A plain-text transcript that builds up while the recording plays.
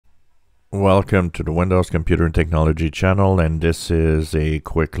Welcome to the Windows Computer and Technology channel, and this is a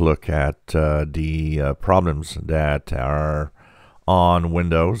quick look at the problems that are on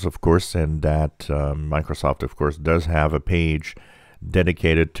Windows, of course, and that Microsoft, of course, does have a page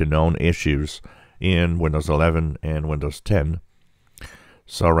dedicated to known issues in Windows 11 and Windows 10.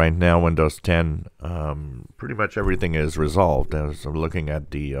 So right now, Windows 10, pretty much everything is resolved. As I'm looking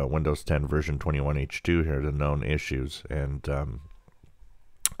at the Windows 10 version 21H2 here, the known issues, and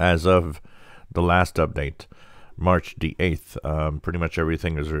as of the last update, March the 8th, pretty much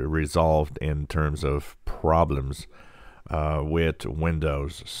everything is resolved in terms of problems with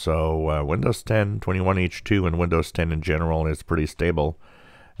Windows. So Windows 10, 21H2, and Windows 10 in general is pretty stable.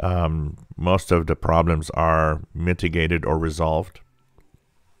 Most of the problems are mitigated or resolved,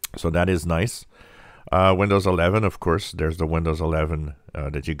 so that is nice. Windows 11, of course, there's the Windows 11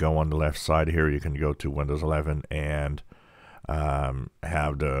 that you go on the left side here. You can go to Windows 11 and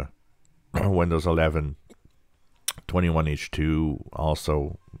have the Windows 11 21H2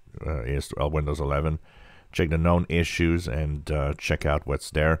 also is Windows 11. Check the known issues and check out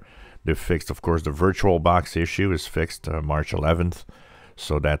what's there. They fixed, of course, the VirtualBox issue is fixed March 11th,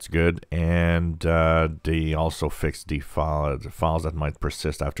 so that's good. And they also fixed the files that might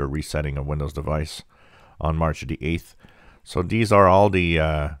persist after resetting a Windows device on March the 8th. So these are all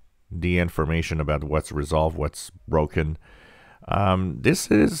the information about what's resolved, what's broken. This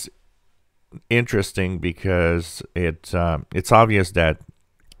is interesting because it's obvious that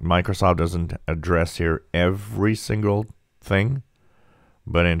Microsoft doesn't address here every single thing,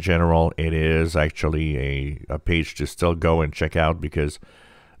 but in general it is actually a page to still go and check out, because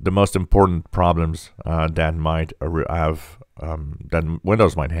the most important problems that might have that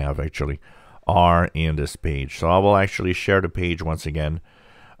Windows might have actually are in this page. So I will actually share the page once again.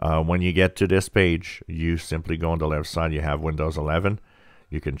 When you get to this page, you simply go on the left side. You have Windows 11.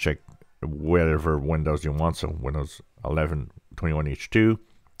 You can check whatever Windows you want, so Windows 11 21H2.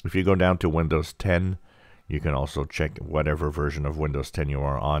 If you go down to Windows 10, you can also check whatever version of Windows 10 you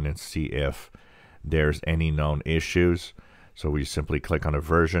are on and see if there's any known issues. So we simply click on a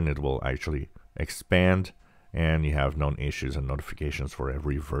version, it will actually expand, and you have known issues and notifications for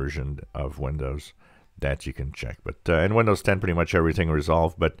every version of Windows that you can check. But in Windows 10, pretty much everything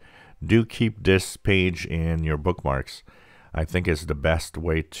resolved, but do keep this page in your bookmarks. I think it's the best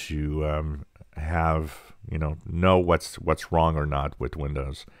way to have, know what's wrong or not with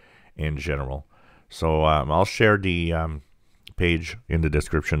Windows in general. So I'll share the page in the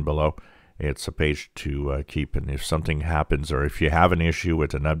description below. It's a page to keep, and if something happens or if you have an issue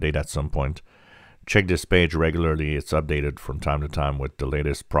with an update at some point, check this page regularly. It's updated from time to time with the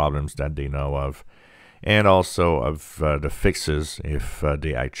latest problems that they know of, and also of the fixes. If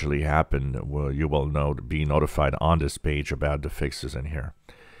they actually happen, you will be notified on this page about the fixes in here.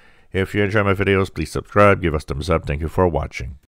 If you enjoy my videos, please subscribe, give us thumbs up. Thank you for watching.